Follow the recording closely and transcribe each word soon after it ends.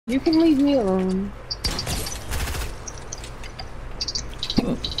You can leave me alone.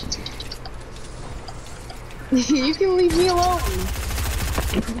 You can leave me alone.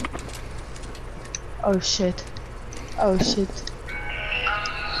 Oh shit. Oh shit.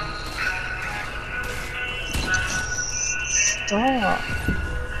 Stop.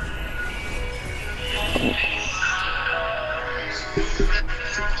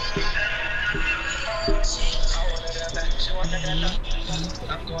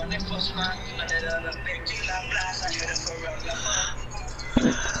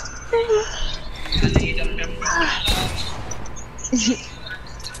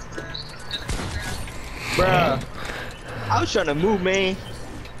 Bruh, I was trying to move, man.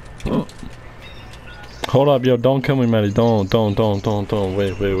 Hold up, yo, don't kill me, Maddie. Don't.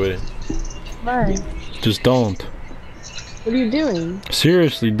 Wait. Bye. Just don't. What are you doing?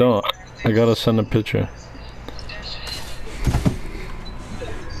 Seriously, don't. I gotta send a picture.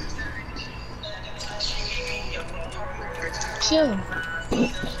 Chill.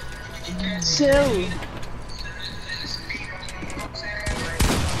 Chill.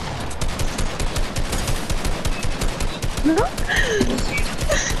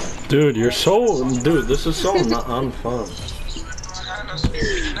 Dude, you're so... Dude, this is so not unfun.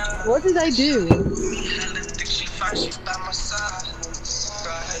 What did I do?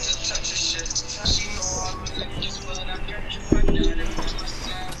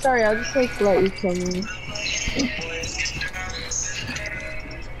 Sorry, I'll just like let you kill me.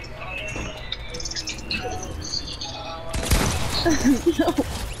 No.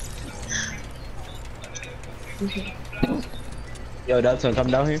 Yo, Dubson, come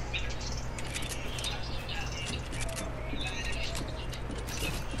down here.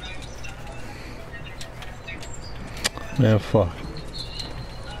 Man, fuck.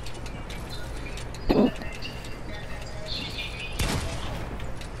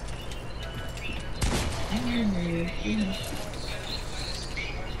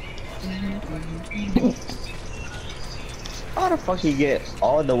 How the fuck you get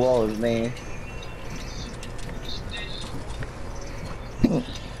all the walls, man?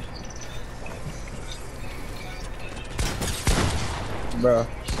 Bro.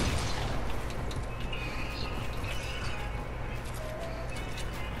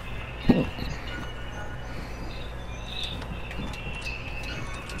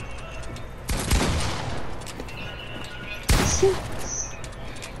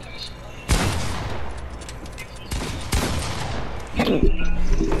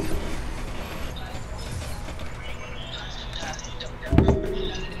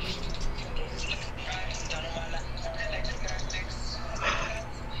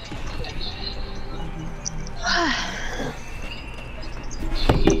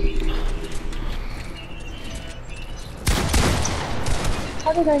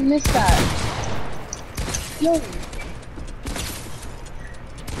 How did I miss that? No.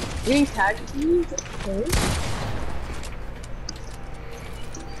 Getting tagged to you? Okay.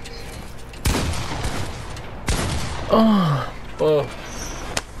 Oh.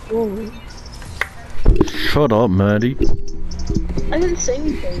 Whoa. Shut up, Maddie. I didn't say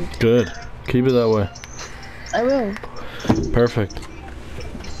anything. Good. Keep it that way. I will. Perfect.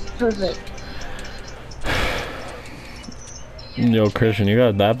 Perfect. Yo, Christian, you got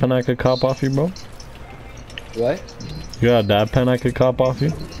a dab pen I could cop off you, bro? What? You got a dab pen I could cop off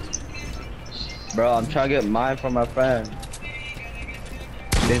you? Bro, I'm trying to get mine from my friend.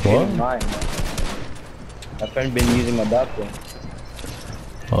 What? Mine, man. My friend been using my doctor.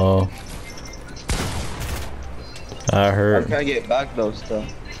 Oh. I I'm heard. trying to get back though still.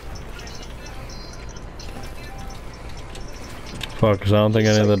 Fuck, cause I don't think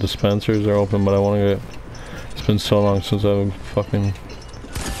any of the dispensers are open, but I wanna get... It's been so long since I've fucking...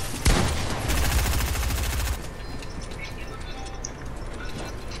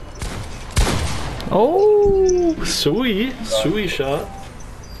 Oh, sweet shot.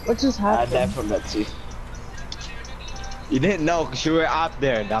 What just I happened? died from that too. You didn't know because you were out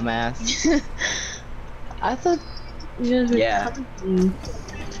there, dumbass. I thought you guys were coming.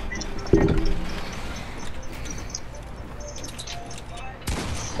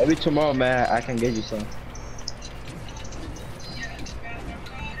 Maybe tomorrow, man, I can get you some.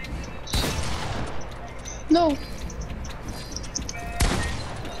 No.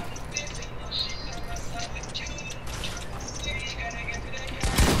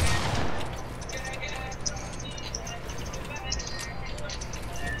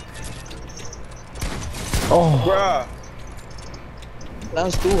 Oh. Bruh.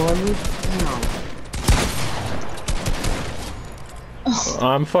 That's 200.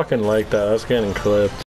 I'm fucking like that. I was getting clipped.